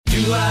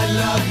Do I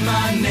love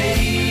my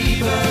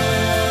neighbor?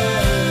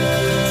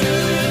 Do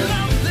you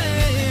love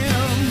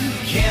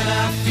them? Can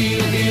I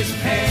feel his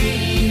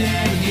pain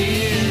and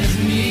his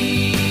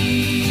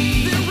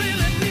need? They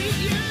really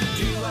need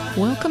you.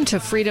 Welcome to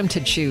Freedom to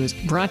Choose,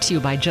 brought to you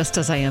by Just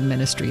As I Am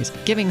Ministries,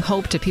 giving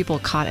hope to people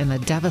caught in the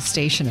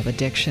devastation of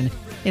addiction.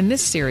 In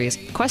this series,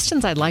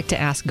 Questions I'd Like to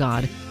Ask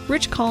God,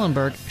 Rich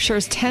Kallenberg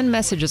shares 10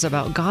 messages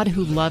about God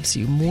who loves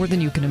you more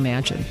than you can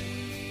imagine.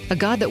 A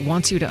God that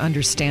wants you to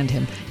understand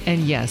Him,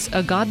 and yes,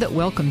 a God that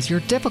welcomes your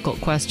difficult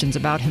questions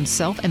about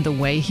Himself and the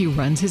way He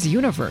runs His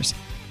universe.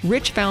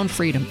 Rich found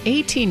freedom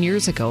 18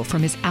 years ago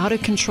from his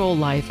out-of-control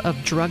life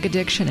of drug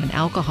addiction and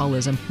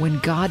alcoholism when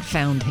God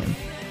found him.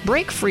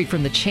 Break free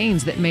from the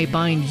chains that may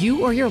bind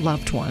you or your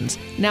loved ones.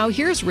 Now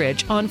here's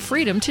Rich on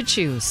Freedom to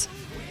Choose.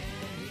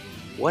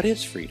 What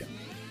is freedom?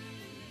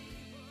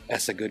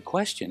 That's a good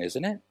question,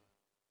 isn't it?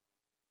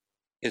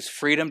 Is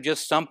freedom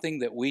just something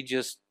that we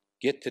just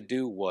get to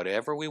do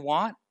whatever we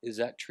want? Is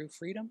that true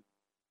freedom?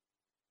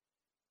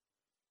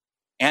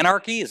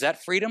 Anarchy, is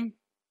that freedom?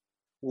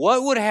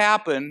 What would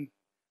happen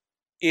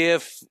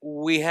if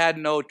we had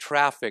no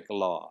traffic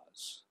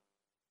laws?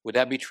 Would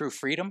that be true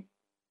freedom?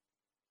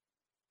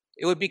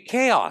 It would be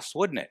chaos,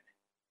 wouldn't it?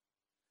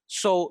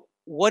 So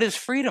what is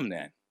freedom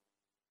then?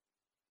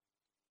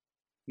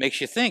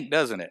 Makes you think,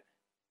 doesn't it?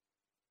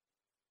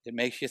 It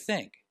makes you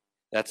think.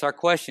 That's our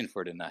question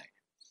for tonight.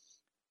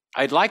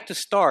 I'd like to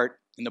start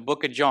in the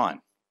book of John.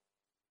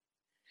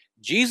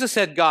 Jesus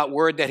had got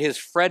word that his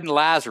friend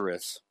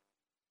Lazarus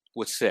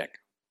was sick,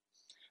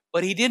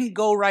 but he didn't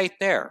go right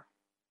there.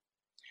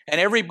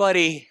 And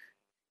everybody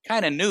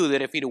kind of knew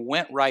that if he'd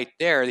went right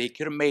there, he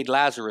could have made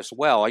Lazarus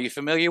well. Are you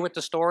familiar with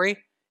the story?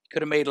 He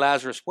could have made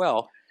Lazarus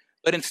well.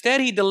 But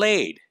instead he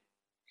delayed.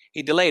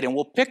 He delayed. And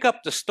we'll pick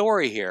up the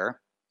story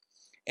here.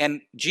 And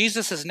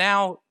Jesus is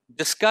now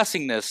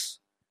discussing this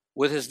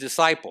with his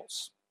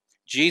disciples.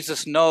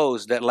 Jesus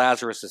knows that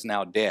Lazarus is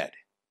now dead.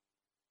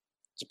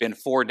 It's been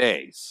 4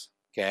 days,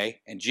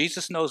 okay? And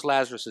Jesus knows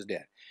Lazarus is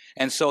dead.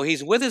 And so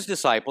he's with his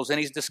disciples and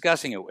he's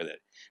discussing it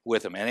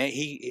with them.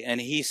 And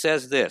he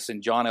says this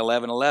in John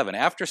 11:11.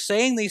 After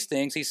saying these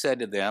things, he said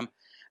to them,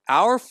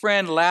 "Our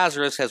friend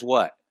Lazarus has"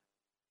 what?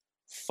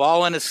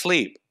 "Fallen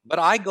asleep, but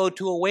I go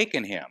to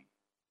awaken him."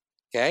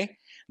 Okay?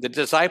 The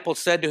disciples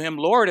said to him,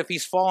 "Lord, if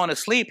he's fallen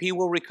asleep, he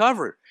will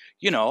recover."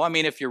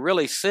 If you're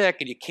really sick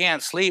and you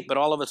can't sleep, but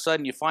all of a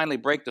sudden you finally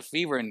break the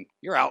fever and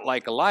you're out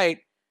like a light,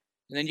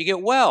 and then you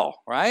get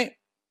well, right?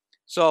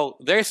 So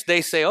they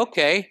say,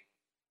 okay,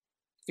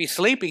 if he's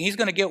sleeping, he's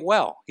going to get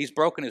well. He's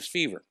broken his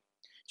fever.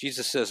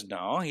 Jesus says,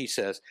 no. He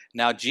says,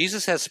 now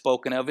Jesus has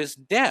spoken of his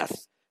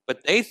death,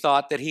 but they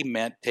thought that he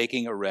meant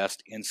taking a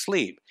rest in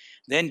sleep.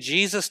 Then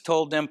Jesus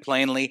told them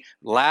plainly,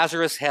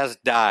 Lazarus has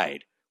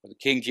died. Or the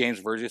King James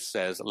Version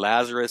says,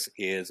 Lazarus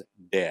is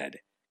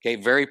dead.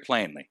 Okay, very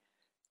plainly.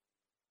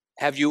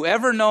 Have you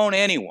ever known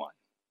anyone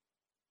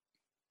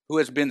who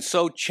has been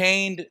so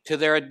chained to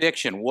their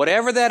addiction,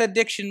 whatever that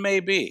addiction may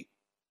be,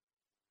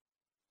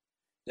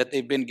 that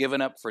they've been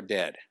given up for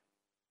dead?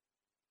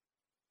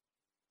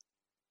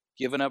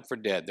 Given up for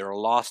dead. They're a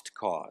lost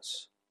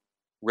cause.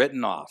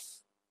 Written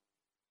off.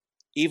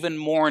 Even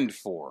mourned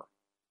for.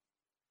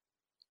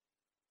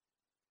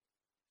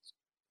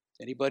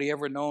 Anybody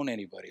ever known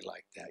anybody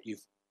like that?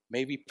 You've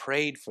maybe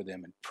prayed for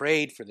them and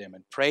prayed for them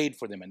and prayed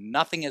for them and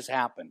nothing has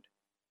happened.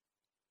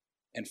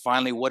 And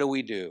finally, what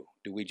do?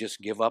 Do we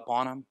just give up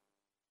on them?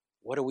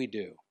 What do we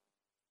do?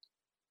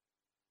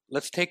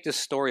 Let's take this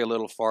story a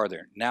little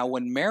farther. Now,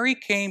 when Mary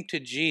came to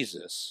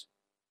Jesus,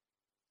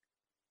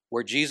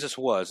 where Jesus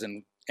was,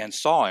 and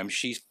saw him,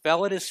 she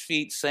fell at his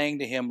feet, saying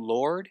to him,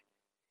 Lord,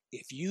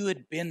 if you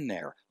had been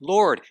there,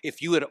 Lord,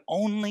 if you had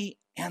only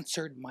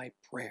answered my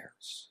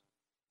prayers,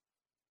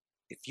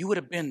 if you would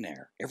have been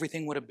there,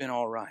 everything would have been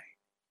all right.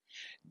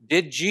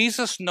 Did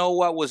Jesus know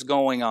what was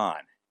going on?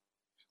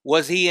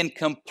 Was he in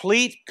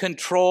complete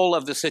control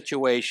of the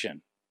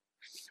situation?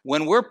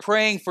 When we're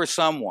praying for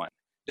someone,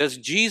 does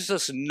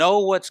Jesus know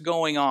what's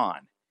going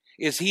on?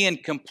 Is he in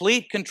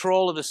complete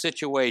control of the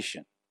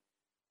situation?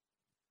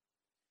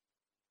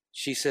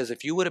 She says,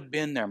 if you would have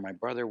been there, my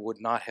brother would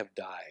not have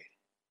died.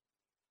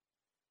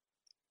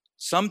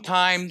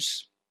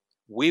 Sometimes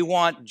we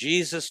want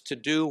Jesus to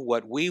do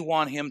what we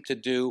want him to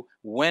do,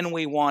 when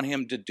we want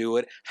him to do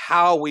it,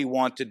 how we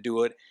want to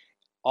do it,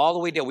 all the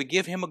way down. We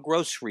give him a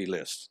grocery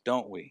list,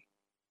 don't we?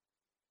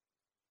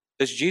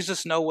 Does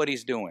Jesus know what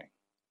he's doing?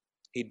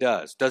 He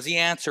does. Does he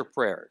answer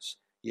prayers?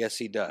 Yes,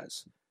 he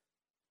does.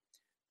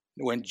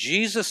 When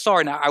Jesus saw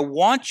her, now I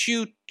want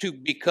you to,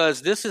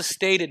 because this is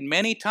stated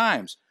many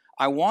times,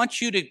 I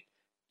want you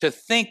to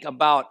think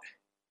about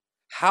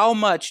how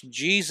much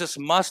Jesus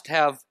must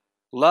have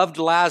loved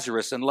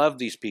Lazarus and loved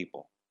these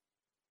people,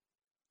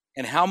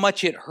 and how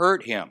much it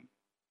hurt him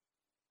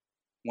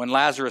when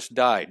Lazarus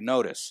died.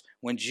 Notice,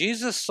 when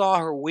Jesus saw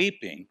her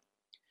weeping,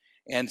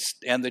 and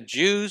the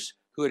Jews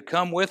who had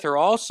come with her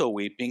also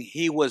weeping,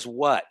 he was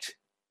what?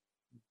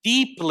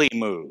 Deeply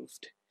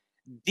moved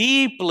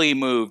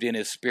in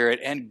his spirit,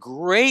 and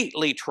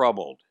greatly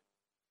troubled.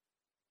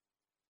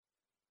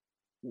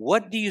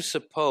 What do you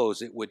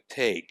suppose it would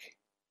take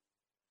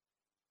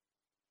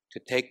to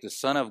take the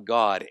Son of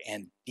God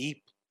and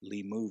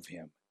deeply move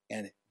him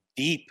and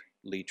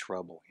deeply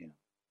trouble him?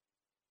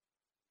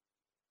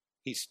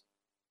 He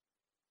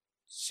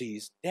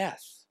sees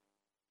death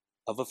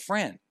of a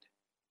friend,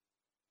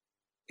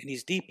 and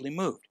he's deeply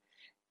moved.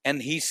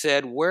 And he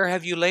said, "Where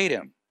have you laid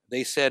him?"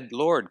 They said,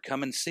 "Lord,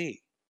 come and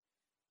see."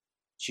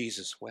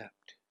 Jesus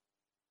wept.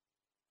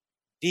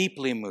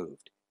 Deeply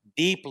moved,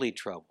 deeply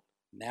troubled.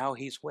 Now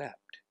he's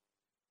wept.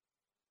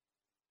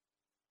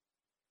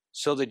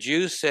 So the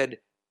Jews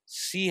said,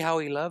 "See how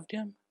he loved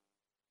him?"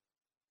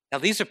 Now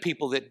these are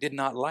people that did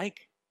not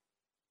like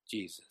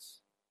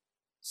Jesus.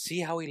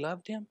 See how he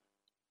loved him?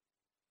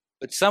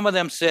 But some of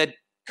them said,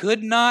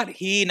 "Could not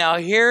he," now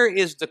here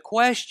is the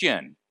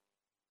question,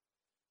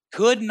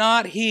 "could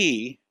not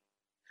he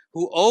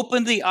who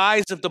opened the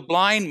eyes of the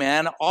blind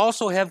man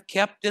also have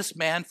kept this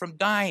man from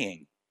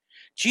dying?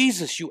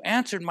 Jesus, you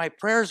answered my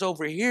prayers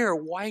over here.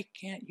 Why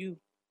can't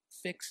you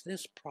fix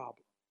this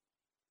problem?"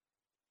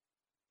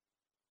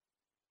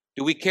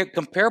 Do we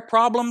compare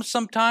problems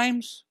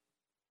sometimes?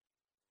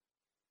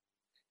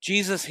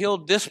 Jesus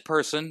healed this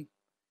person,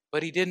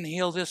 but he didn't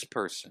heal this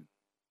person.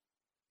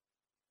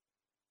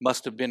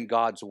 Must have been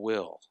God's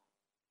will.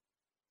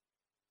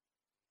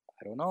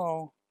 I don't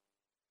know.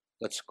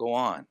 Let's go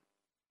on.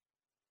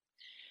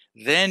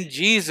 Then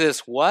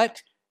Jesus,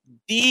 what?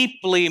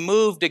 Deeply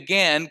moved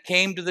again,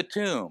 came to the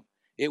tomb.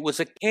 It was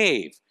a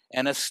cave,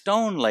 and a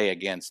stone lay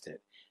against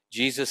it.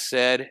 Jesus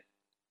said,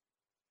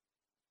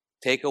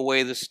 "Take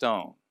away the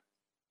stone.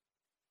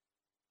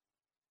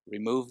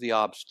 Remove the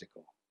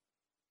obstacle."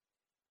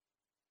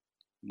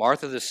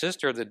 Martha, the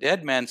sister of the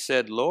dead man,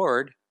 said,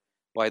 "Lord,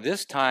 by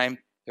this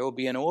time there will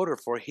be an odor,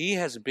 for he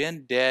has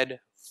been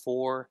dead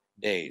 4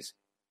 days."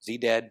 Is he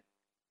dead?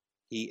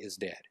 He is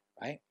dead,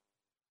 right?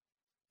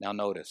 Now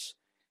notice,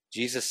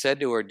 Jesus said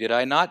to her, "Did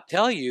I not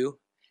tell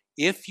you,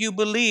 if you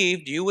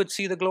believed, you would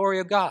see the glory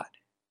of God?"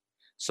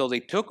 So they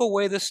took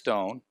away the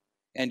stone,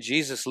 and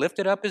Jesus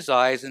lifted up his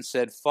eyes and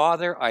said,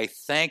 "Father, I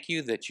thank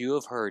you that you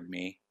have heard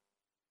me.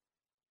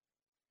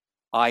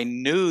 I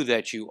knew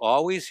that you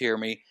always hear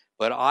me,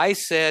 but I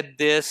said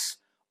this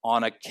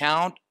on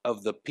account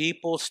of the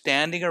people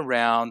standing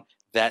around,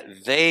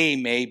 that they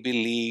may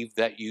believe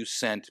that you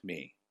sent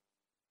me."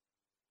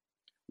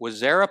 Was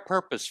there a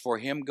purpose for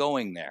him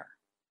going there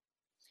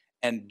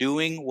and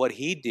doing what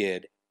he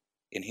did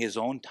in his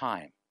own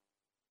time?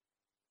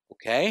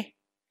 Okay?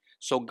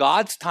 So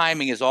God's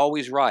timing is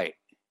always right.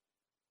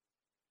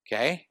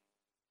 Okay?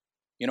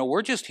 You know,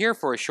 we're just here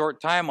for a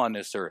short time on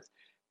this earth.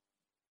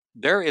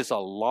 There is a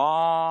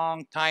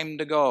long time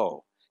to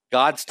go.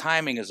 God's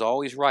timing is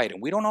always right,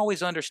 and we don't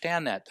always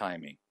understand that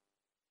timing,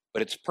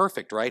 but it's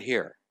perfect right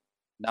here.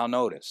 Now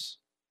notice,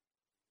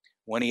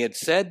 when he had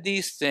said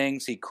these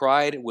things, he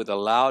cried with a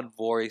loud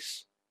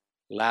voice,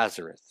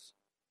 "Lazarus,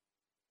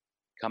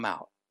 come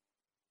out."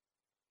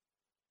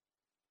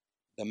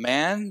 The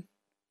man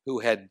who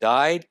had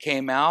died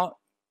came out,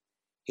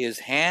 his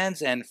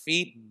hands and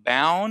feet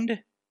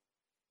bound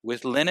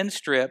with linen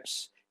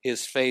strips,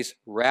 his face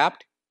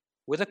wrapped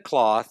with a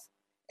cloth,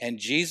 and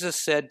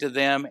Jesus said to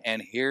them,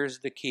 and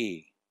here's the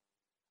key,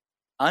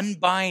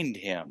 "Unbind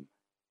him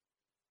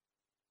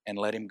and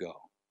let him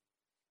go."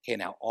 Okay,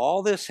 now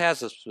all this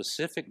has a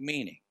specific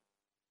meaning,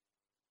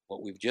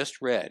 what we've just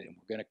read, and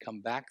we're going to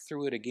come back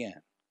through it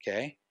again,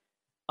 okay?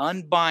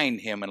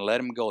 Unbind him and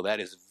let him go. That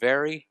is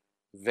very,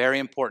 very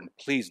important.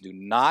 Please do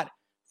not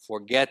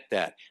forget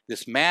that.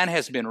 This man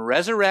has been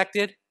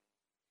resurrected.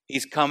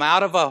 He's come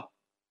out of a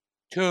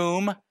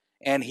tomb,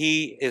 and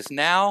he is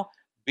now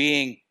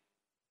being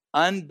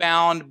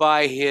unbound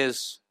by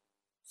his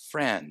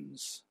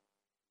friends,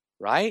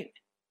 right?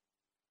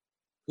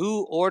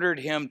 Who ordered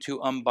him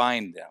to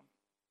unbind them?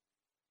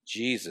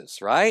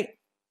 Jesus, right?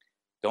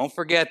 Don't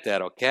forget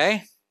that,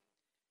 okay?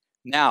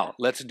 Now,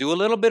 let's do a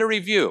little bit of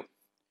review.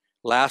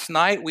 Last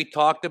night we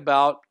talked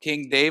about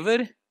King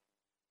David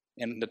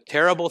and the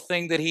terrible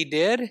thing that he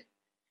did,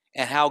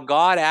 and how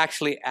God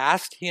actually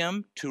asked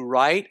him to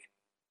write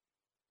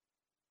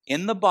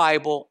in the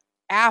Bible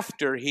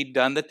after he'd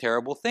done the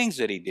terrible things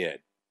that he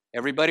did.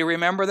 Everybody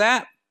remember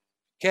that?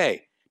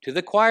 Okay. To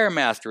the choir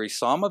master, a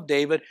psalm of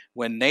David,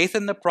 when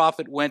Nathan the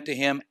prophet went to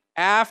him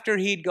after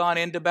he'd gone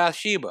into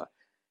Bathsheba.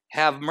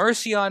 "Have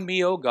mercy on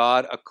me, O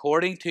God,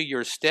 according to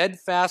your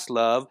steadfast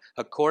love,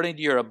 according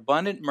to your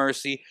abundant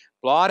mercy,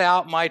 blot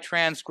out my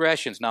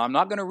transgressions." Now, I'm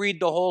not going to read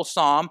the whole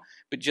psalm,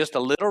 but just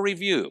a little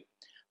review.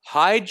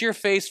 "Hide your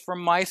face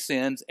from my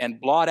sins and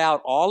blot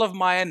out all of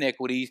my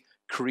iniquities.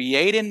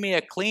 Create in me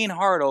a clean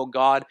heart, O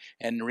God,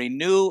 and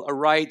renew a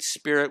right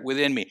spirit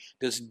within me."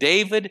 Does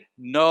David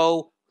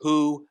know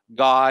who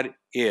God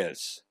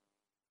is?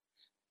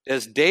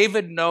 Does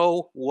David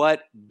know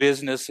what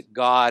business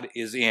God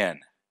is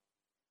in?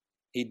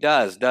 He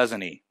does,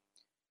 doesn't he?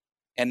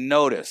 And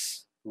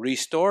notice,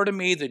 "Restore to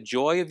me the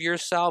joy of your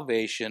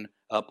salvation,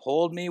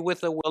 uphold me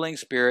with a willing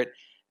spirit."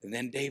 And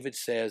then David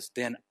says,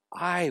 "Then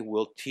I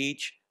will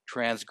teach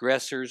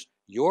transgressors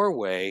your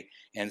way,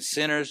 and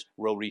sinners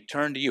will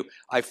return to you.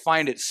 I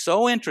find it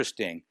so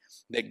interesting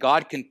that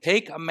God can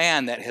take a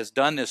man that has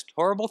done this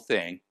horrible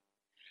thing,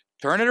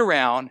 turn it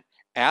around,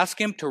 ask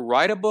him to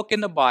write a book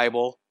in the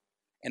Bible,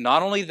 and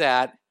not only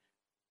that,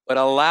 but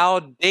allow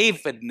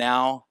David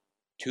now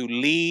to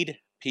lead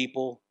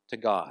people to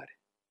God.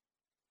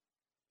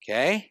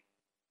 Okay?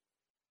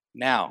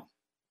 Now,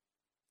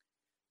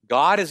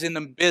 God is in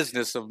the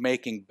business of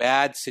making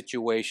bad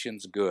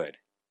situations good.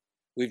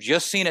 We've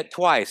just seen it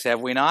twice,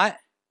 have we not?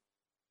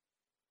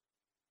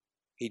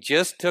 He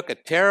just took a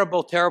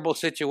terrible, terrible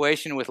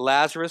situation with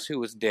Lazarus, who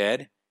was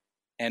dead,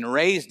 and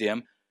raised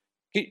him.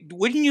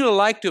 Wouldn't you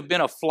like to have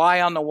been a fly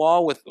on the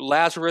wall with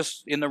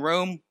Lazarus in the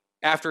room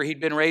after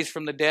he'd been raised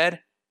from the dead?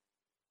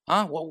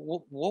 Huh?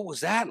 What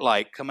was that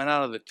like coming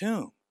out of the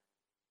tomb?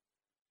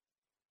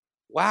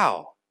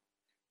 Wow.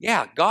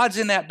 Yeah, God's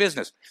in that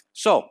business.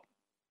 So,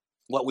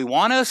 what we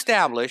want to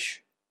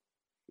establish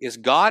is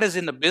God is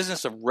in the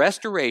business of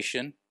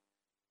restoration.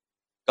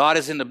 God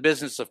is in the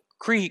business of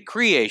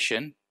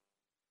creation.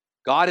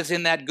 God is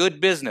in that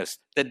good business.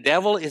 The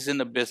devil is in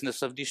the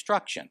business of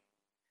destruction.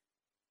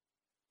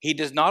 He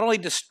does not only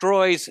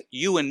destroys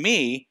you and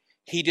me,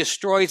 he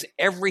destroys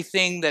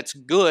everything that's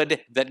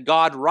good that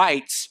God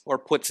writes or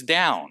puts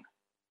down.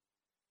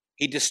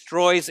 He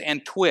destroys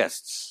and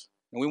twists.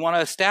 And we want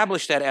to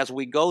establish that as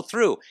we go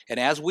through. And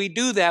as we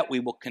do that, we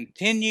will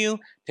continue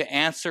to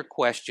answer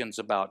questions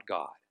about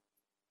God.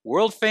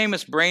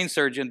 World-famous brain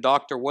surgeon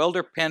Dr.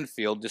 Wilder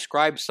Penfield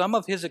describes some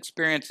of his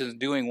experiences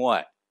doing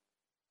what?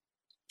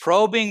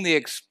 Probing the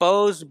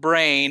exposed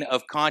brain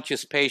of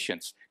conscious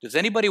patients. Does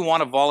anybody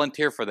want to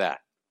volunteer for that?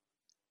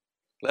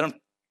 Let them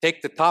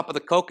take the top of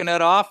the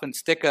coconut off and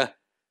stick a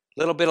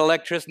little bit of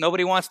electricity.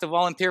 Nobody wants to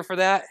volunteer for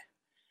that?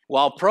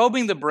 While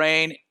probing the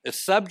brain, the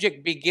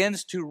subject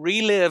begins to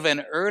relive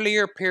an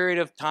earlier period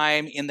of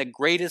time in the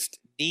greatest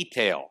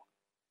detail.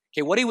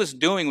 Okay, what he was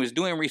doing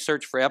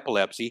research for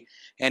epilepsy,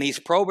 and he's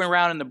probing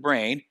around in the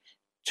brain,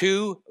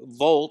 2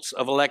 volts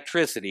of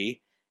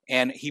electricity,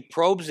 and he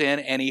probes in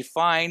and he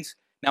finds,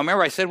 now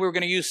remember I said we were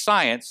going to use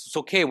science. It's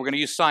okay, we're going to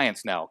use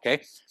science now,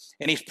 okay?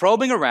 And he's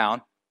probing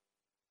around,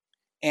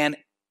 and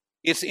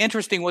it's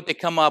interesting what they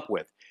come up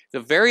with. The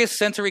various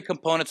sensory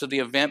components of the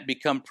event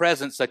become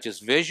present, such as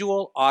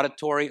visual,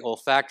 auditory,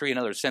 olfactory, and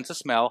other sense of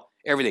smell,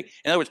 everything.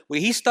 In other words,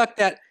 when he stuck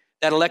that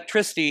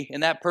electricity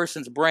in that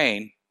person's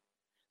brain,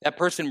 that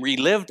person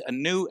relived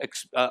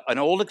an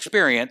old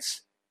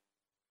experience,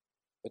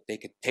 but they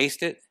could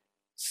taste it,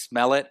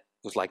 smell it.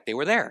 It was like they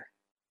were there.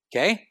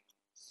 Okay? Do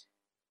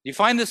you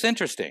find this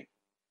interesting?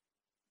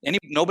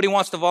 Nobody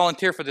wants to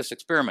volunteer for this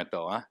experiment,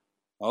 though, huh?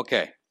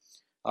 Okay.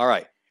 All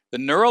right. The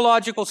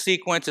neurological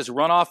sequence is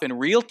run off in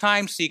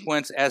real-time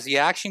sequence as the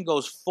action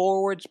goes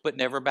forwards but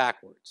never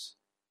backwards.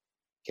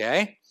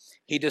 Okay?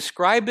 He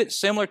described it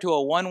similar to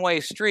a one-way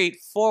street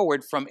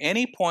forward from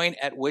any point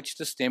at which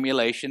the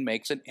stimulation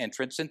makes an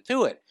entrance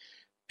into it.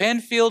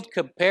 Penfield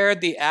compared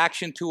the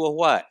action to a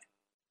what?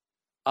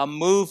 A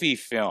movie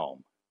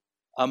film.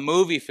 A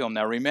movie film.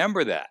 Now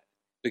remember that,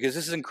 because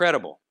this is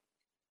incredible.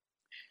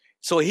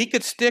 So he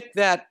could stick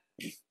that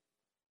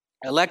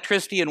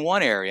electricity in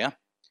one area,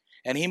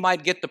 and he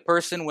might get the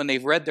person when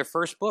they've read their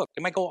first book.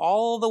 They might go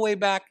all the way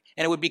back,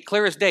 and it would be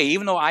clear as day,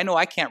 even though I know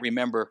I can't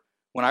remember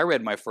when I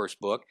read my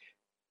first book,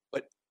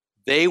 but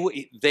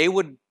it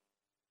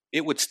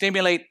would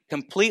stimulate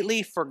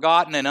completely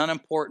forgotten and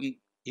unimportant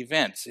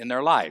events in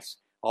their lives.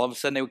 All of a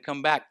sudden, they would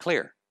come back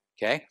clear,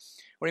 okay?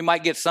 Or he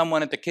might get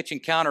someone at the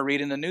kitchen counter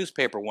reading the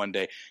newspaper one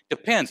day.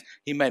 Depends.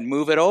 He might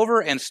move it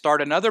over and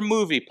start another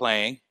movie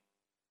playing.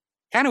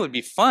 Kind of would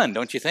be fun,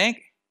 don't you think?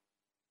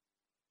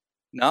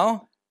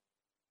 No?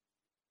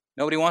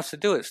 Nobody wants to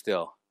do it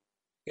still.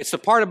 It's the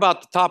part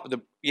about the top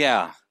of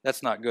yeah,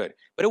 that's not good.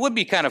 But it would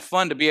be kind of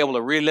fun to be able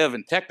to relive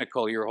in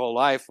Technicolor your whole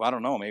life. I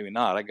don't know, maybe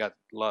not. I got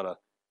a lot of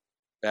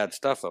bad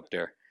stuff up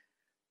there.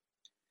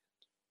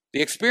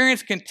 The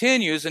experience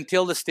continues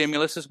until the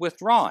stimulus is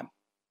withdrawn.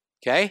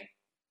 Okay?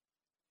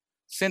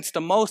 Since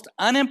the most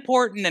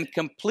unimportant and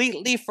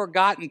completely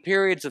forgotten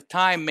periods of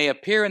time may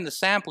appear in the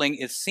sampling,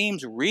 it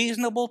seems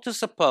reasonable to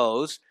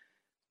suppose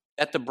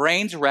that the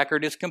brain's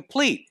record is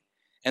complete,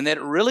 and that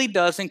it really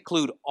does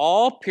include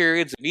all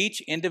periods of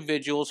each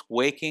individual's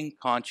waking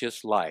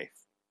conscious life.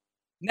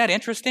 Isn't that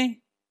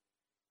interesting?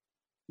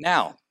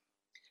 Now,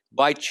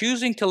 by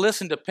choosing to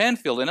listen to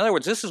Penfield, in other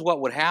words, this is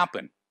what would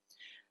happen.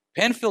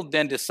 Penfield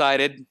then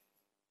decided,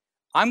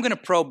 I'm going to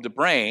probe the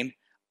brain,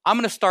 I'm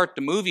going to start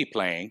the movie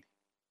playing,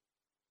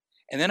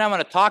 and then I'm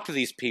going to talk to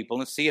these people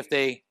and see if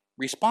they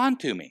respond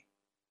to me.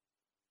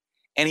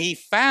 And he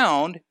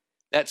found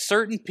that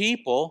certain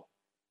people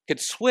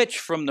could switch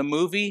from the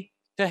movie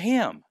to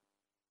him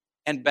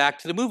and back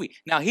to the movie.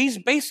 Now, he's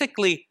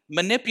basically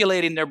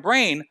manipulating their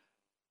brain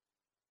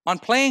on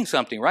playing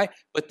something, right?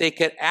 But they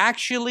could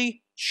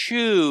actually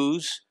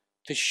choose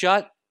to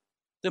shut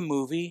the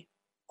movie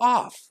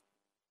off.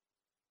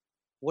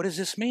 What does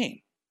this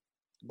mean?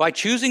 By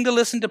choosing to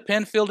listen to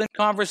Penfield in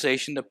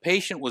conversation, the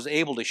patient was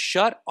able to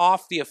shut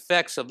off the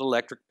effects of the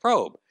electric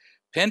probe.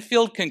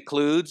 Penfield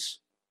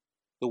concludes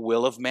the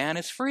will of man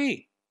is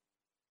free.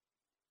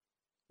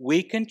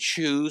 We can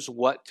choose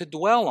what to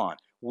dwell on.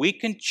 We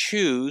can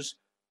choose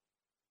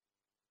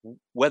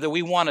whether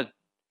we want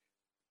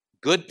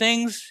good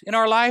things in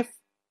our life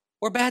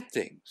or bad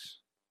things.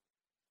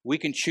 We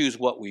can choose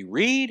what we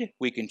read.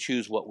 We can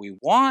choose what we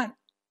want.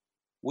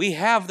 We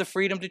have the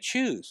freedom to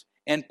choose.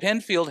 And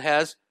Penfield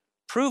has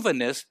proven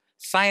this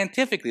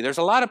scientifically. There's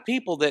a lot of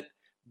people that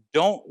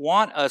don't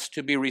want us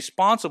to be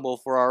responsible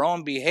for our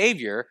own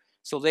behavior,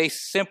 so they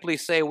simply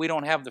say we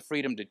don't have the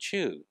freedom to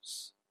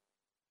choose.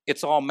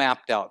 It's all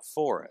mapped out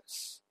for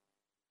us.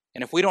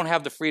 And if we don't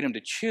have the freedom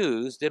to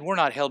choose, then we're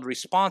not held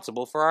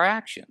responsible for our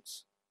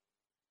actions.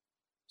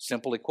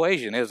 Simple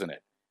equation, isn't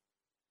it?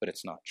 But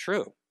it's not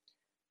true.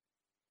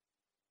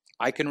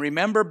 I can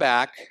remember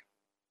back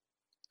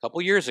a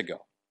couple years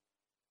ago,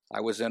 I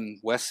was in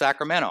West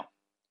Sacramento,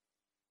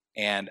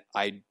 and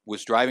I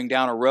was driving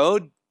down a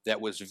road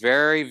that was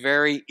very,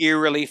 very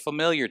eerily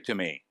familiar to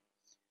me.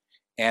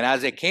 And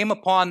as I came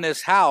upon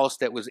this house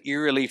that was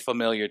eerily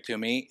familiar to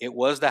me, it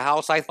was the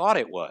house I thought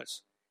it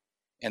was.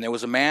 And there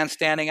was a man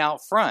standing out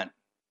front.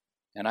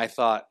 And I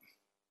thought,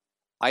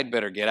 I'd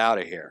better get out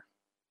of here.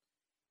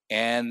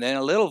 And then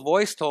a little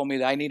voice told me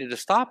that I needed to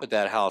stop at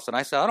that house. And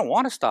I said, I don't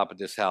want to stop at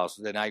this house.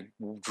 Then I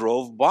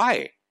drove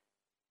by.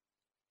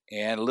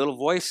 And a little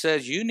voice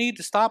says, you need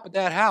to stop at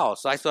that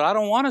house. I said, I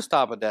don't want to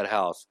stop at that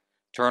house.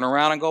 Turn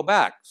around and go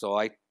back. So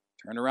I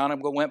turned around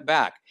and went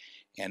back.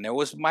 And there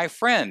was my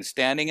friend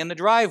standing in the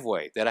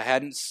driveway that I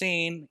hadn't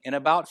seen in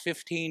about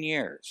 15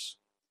 years.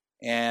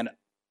 And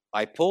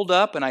I pulled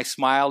up and I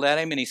smiled at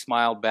him and he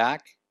smiled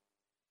back.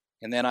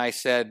 And then I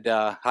said,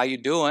 how you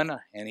doing?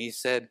 And he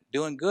said,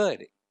 doing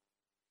good.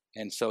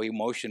 And so he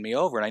motioned me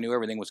over and I knew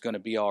everything was going to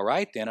be all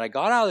right then. And I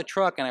got out of the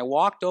truck and I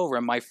walked over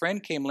and my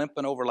friend came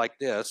limping over like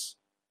this.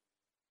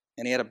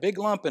 And he had a big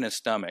lump in his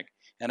stomach.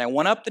 And I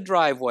went up the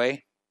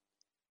driveway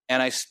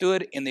and I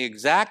stood in the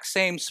exact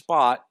same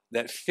spot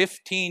that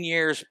 15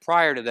 years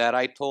prior to that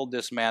I told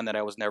this man that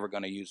I was never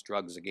going to use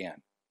drugs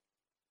again.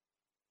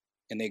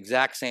 In the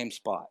exact same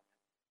spot.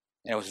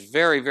 And it was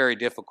very, very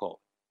difficult.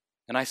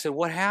 And I said,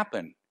 what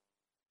happened?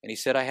 And he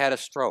said, I had a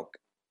stroke.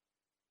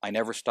 I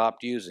never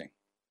stopped using.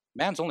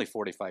 Man's only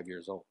 45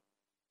 years old.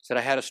 He said,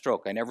 I had a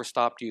stroke. I never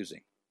stopped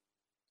using.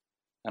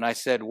 And I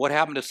said, what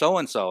happened to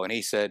so-and-so? And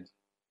he said,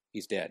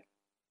 he's dead.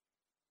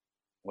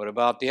 What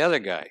about the other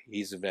guy?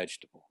 He's a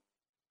vegetable.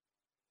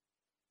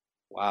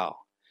 Wow.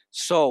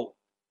 So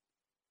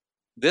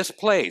this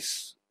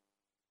place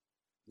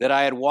that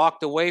I had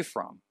walked away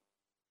from,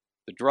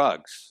 the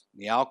drugs,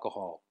 the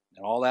alcohol,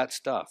 and all that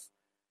stuff,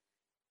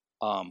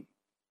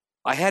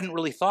 I hadn't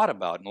really thought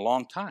about in a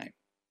long time.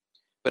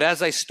 But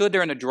as I stood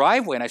there in the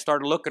driveway and I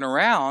started looking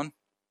around,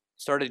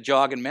 started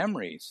jogging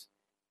memories,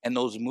 and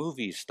those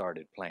movies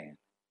started playing.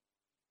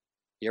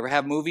 You ever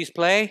have movies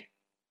play?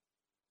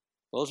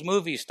 Those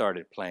movies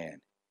started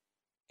playing.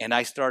 And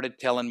I started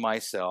telling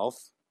myself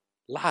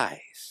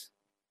lies.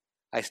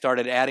 I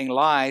started adding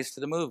lies to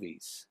the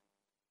movies.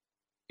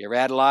 You ever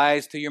add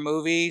lies to your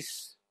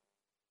movies?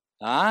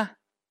 Huh?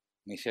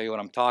 Let me show you what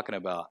I'm talking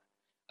about.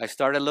 I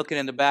started looking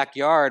in the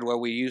backyard where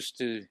we used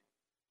to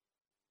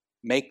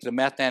make the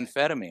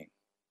methamphetamine.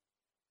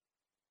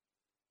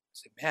 I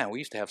said, man, we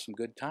used to have some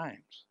good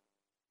times.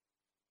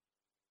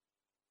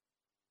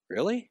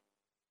 Really?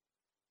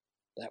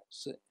 That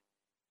was it.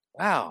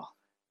 Wow.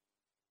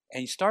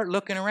 And you start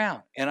looking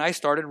around. And I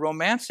started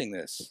romancing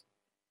this.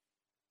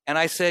 And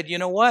I said, you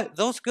know what?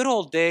 Those good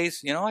old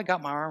days, I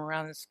got my arm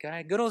around this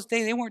guy. Good old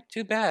days, they weren't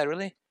too bad,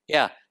 really.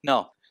 Yeah,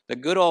 no. The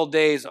good old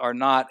days are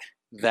not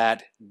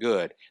that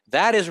good.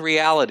 That is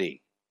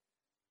reality.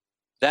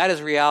 That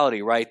is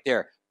reality right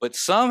there. But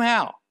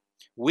somehow,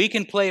 we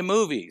can play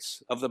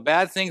movies of the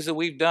bad things that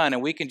we've done,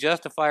 and we can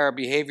justify our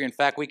behavior. In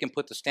fact, we can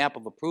put the stamp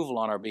of approval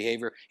on our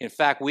behavior. In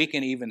fact, we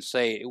can even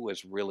say it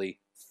was really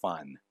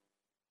fun.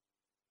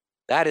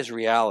 That is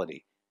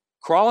reality.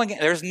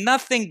 There's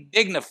nothing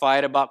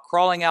dignified about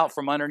crawling out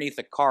from underneath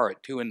a car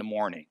at 2 a.m,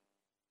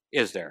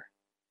 is there?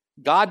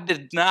 God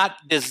did not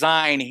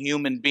design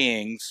human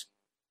beings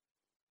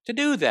to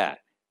do that.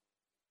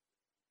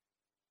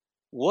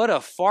 What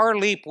a far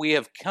leap we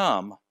have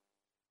come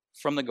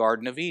from the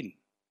Garden of Eden,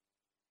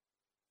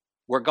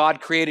 where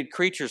God created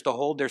creatures to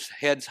hold their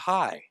heads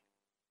high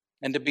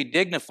and to be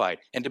dignified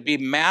and to be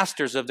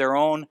masters of their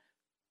own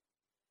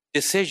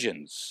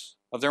decisions,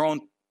 of their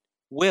own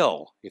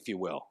will, if you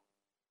will.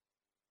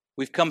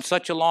 We've come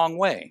such a long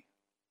way.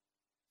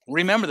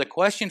 Remember, the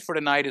question for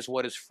tonight is,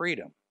 what is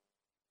freedom?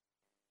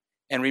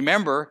 And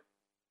remember,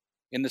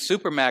 in the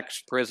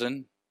Supermax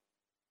prison,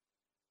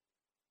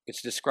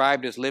 it's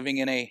described as living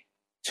in a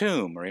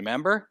tomb,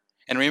 remember?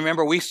 And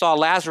remember, we saw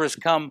Lazarus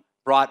come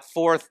brought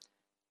forth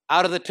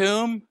out of the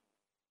tomb,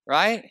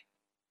 right?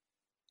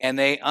 And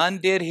they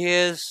undid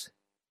his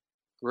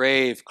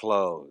grave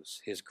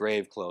clothes.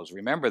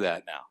 Remember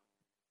that now.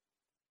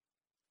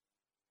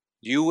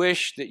 Do you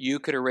wish that you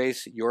could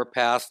erase your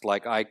past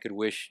like I could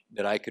wish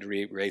that I could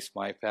erase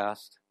my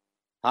past?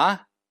 Huh?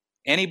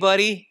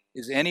 Anybody?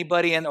 Is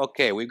anybody in?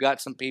 Okay, we've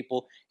got some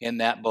people in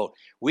that boat.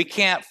 We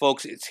can't,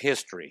 folks, it's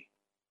history.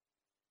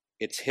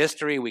 It's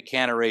history, we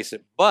can't erase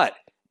it. But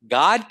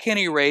God can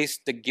erase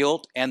the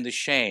guilt and the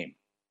shame.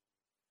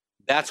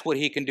 That's what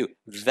he can do.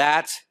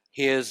 That's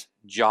his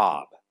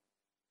job.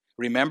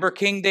 Remember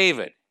King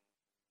David?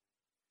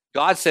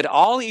 God said,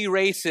 I'll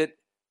erase it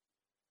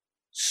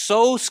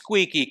so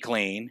squeaky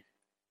clean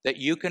that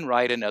you can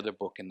write another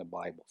book in the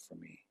Bible for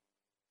me.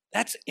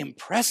 That's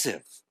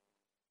impressive.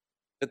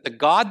 That the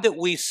God that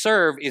we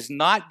serve is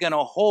not going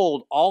to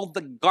hold all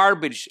the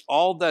garbage,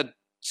 all the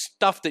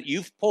stuff that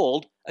you've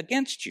pulled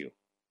against you.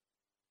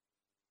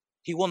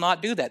 He will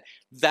not do that.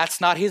 That's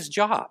not his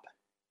job.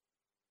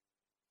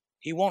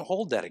 He won't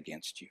hold that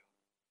against you.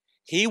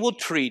 He will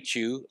treat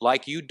you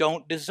like you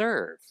don't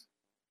deserve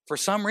for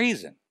some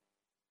reason.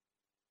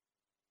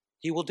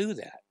 He will do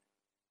that.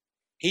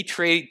 He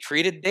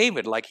treated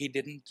David like he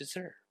didn't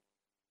deserve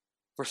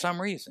for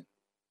some reason.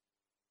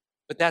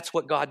 But that's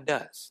what God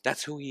does.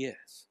 That's who he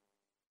is.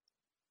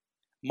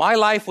 My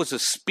life was a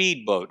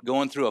speedboat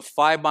going through a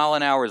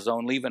 5-mile-an-hour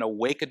zone, leaving a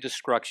wake of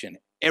destruction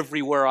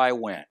everywhere I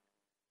went.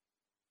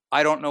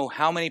 I don't know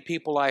how many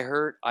people I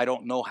hurt. I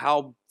don't know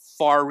how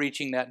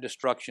far-reaching that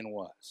destruction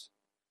was.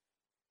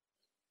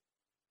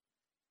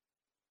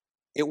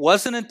 It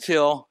wasn't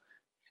until,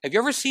 have you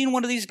ever seen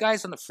one of these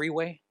guys on the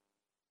freeway?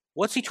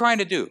 What's he trying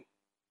to do?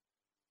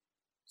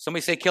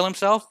 Somebody say kill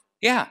himself?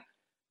 Yeah.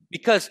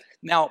 Because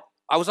now,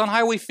 I was on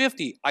Highway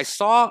 50. I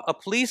saw a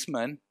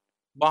policeman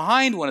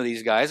behind one of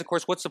these guys. Of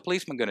course, what's the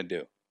policeman going to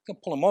do? He's going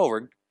to pull him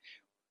over.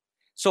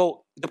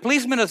 So the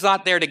policeman is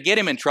not there to get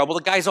him in trouble.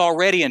 The guy's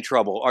already in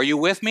trouble. Are you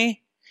with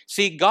me?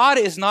 See, God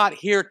is not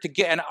here to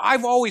get, and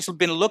I've always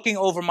been looking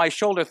over my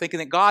shoulder thinking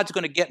that God's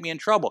going to get me in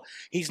trouble.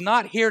 He's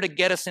not here to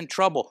get us in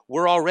trouble.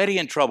 We're already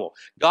in trouble.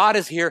 God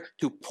is here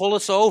to pull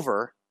us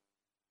over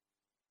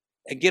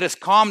and get us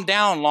calmed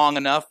down long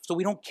enough so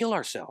we don't kill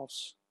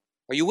ourselves.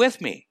 Are you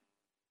with me?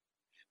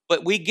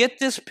 But we get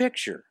this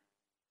picture,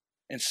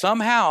 and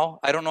somehow,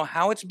 I don't know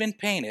how it's been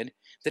painted,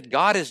 that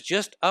God is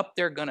just up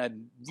there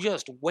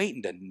just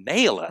waiting to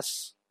nail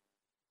us.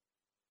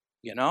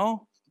 You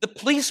know? The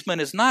policeman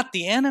is not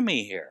the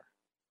enemy here.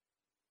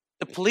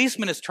 The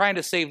policeman is trying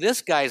to save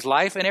this guy's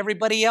life, and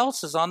everybody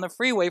else is on the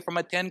freeway from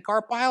a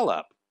 10-car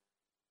pileup.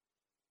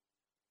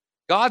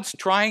 God's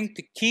trying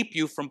to keep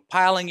you from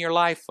piling your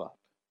life up.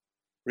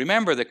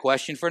 Remember, the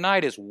question for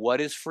tonight is, what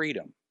is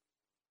freedom?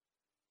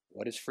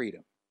 What is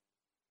freedom?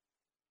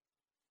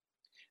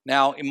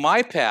 Now, in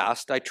my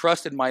past, I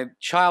trusted my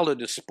childhood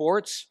to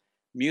sports,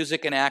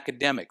 music, and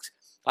academics.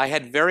 I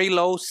had very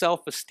low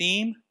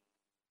self-esteem.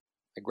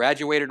 I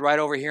graduated right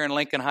over here in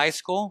Lincoln High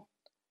School,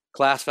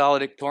 class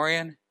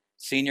valedictorian,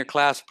 senior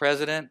class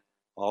president,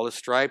 all the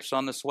stripes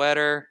on the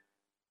sweater,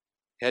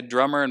 head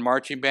drummer in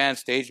marching band,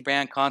 stage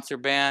band, concert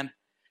band.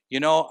 You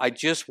know, I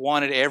just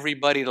wanted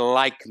everybody to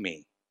like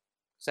me.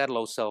 I had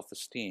low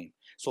self-esteem.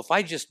 So if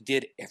I just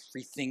did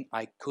everything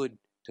I could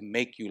to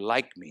make you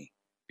like me,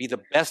 be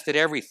the best at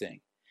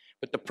everything.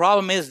 But the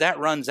problem is that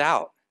runs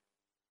out.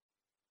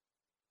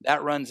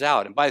 That runs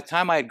out. And by the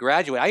time I had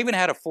graduated, I even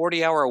had a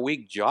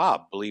 40-hour-a-week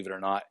job, believe it or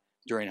not,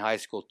 during high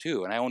school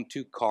too. And I owned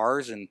 2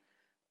 cars and,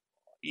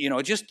 you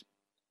know, just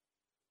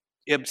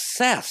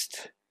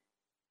obsessed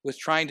with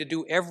trying to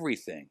do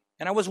everything.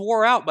 And I was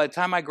wore out by the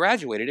time I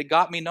graduated. It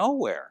got me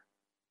nowhere.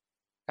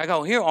 I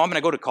go, I'm going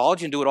to go to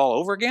college and do it all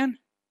over again?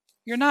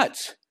 You're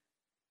nuts.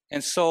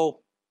 And so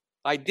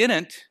I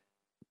didn't.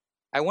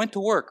 I went to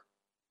work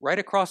right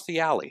across the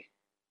alley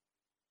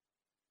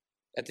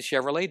at the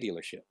Chevrolet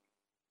dealership.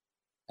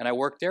 And I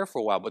worked there for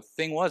a while. But the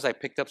thing was, I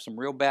picked up some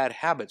real bad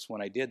habits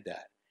when I did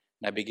that.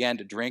 And I began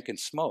to drink and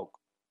smoke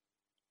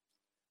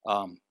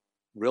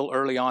real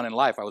early on in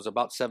life. I was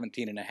about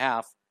 17 and a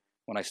half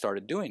when I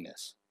started doing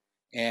this.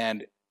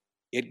 And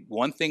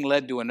one thing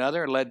led to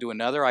another and led to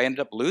another. I ended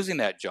up losing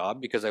that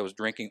job because I was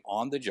drinking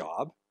on the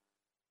job.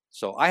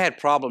 So I had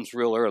problems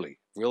real early,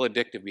 real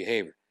addictive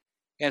behavior.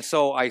 And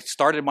so I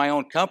started my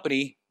own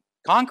company,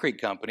 concrete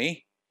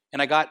company,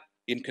 and I got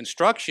in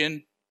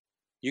construction.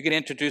 You get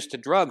introduced to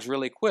drugs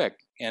really quick.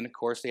 And of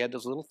course, they had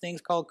those little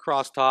things called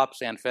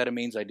crosstops,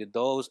 amphetamines. I did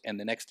those. And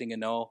the next thing you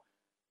know,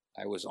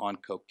 I was on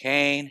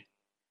cocaine.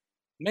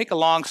 Make a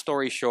long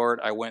story short,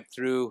 I went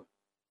through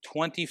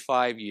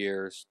 25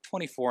 years,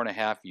 24 and a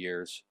half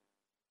years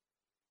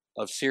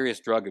of serious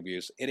drug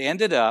abuse. It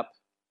ended up,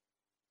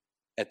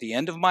 at the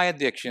end of my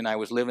addiction, I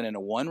was living in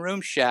a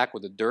 1-room shack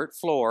with a dirt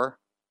floor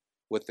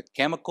with the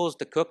chemicals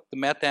to cook the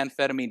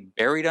methamphetamine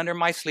buried under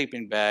my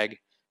sleeping bag,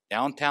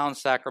 downtown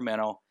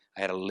Sacramento.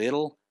 I had a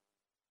little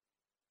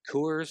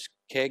Coors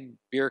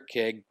beer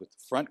keg with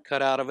the front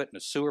cut out of it and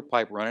a sewer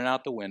pipe running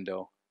out the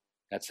window.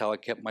 That's how I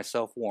kept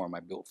myself warm. I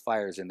built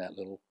fires in that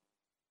little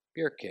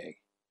beer keg.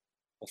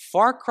 A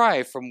far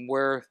cry from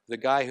where the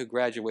guy who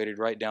graduated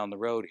right down the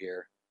road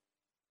here,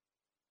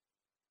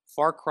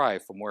 far cry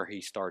from where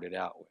he started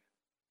out with.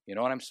 You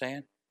know what I'm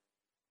saying?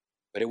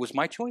 But it was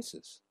my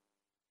choices.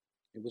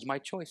 It was my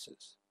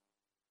choices.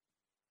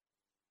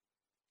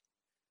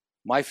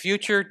 My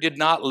future did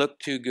not look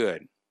too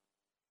good.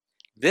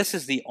 This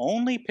is the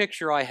only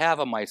picture I have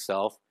of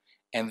myself,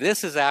 and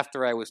this is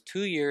after I was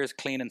 2 years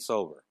clean and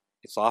sober.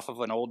 It's off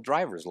of an old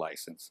driver's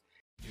license.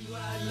 Do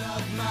I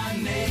love my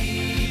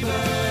neighbor?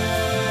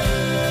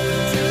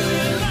 Do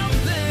you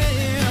love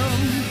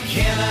them?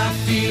 Can I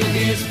feel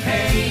his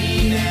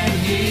pain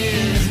and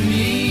his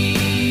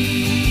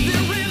need?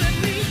 They really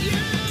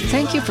need you.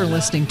 Thank you for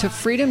listening to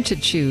Freedom to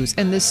Choose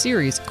and this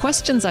series,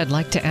 Questions I'd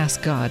Like to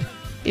Ask God.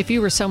 If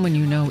you or someone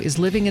you know is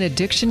living in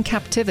addiction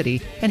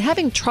captivity and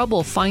having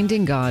trouble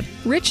finding God,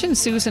 Rich and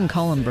Susan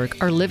Cullenberg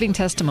are living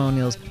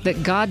testimonials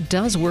that God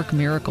does work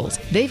miracles.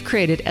 They've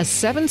created a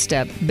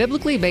 7-step,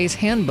 biblically based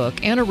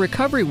handbook and a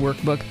recovery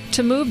workbook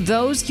to move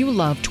those you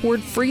love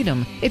toward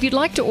freedom. If you'd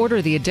like to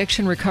order the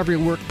Addiction Recovery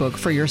Workbook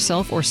for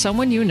yourself or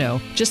someone you know,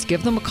 just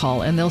give them a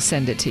call and they'll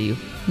send it to you.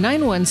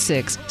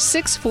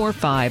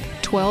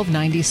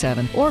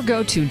 916-645-1297 or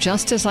go to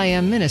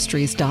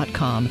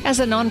JustAsIamMinistries.com.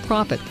 As a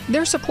nonprofit,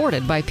 they're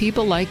supported by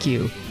people like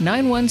you.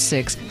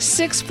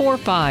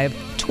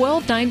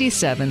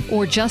 916-645-1297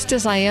 or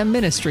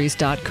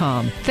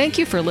JustAsIamMinistries.com. Thank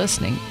you for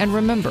listening, and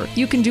remember,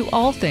 you can do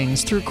all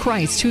things through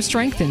Christ who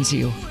strengthens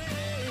you.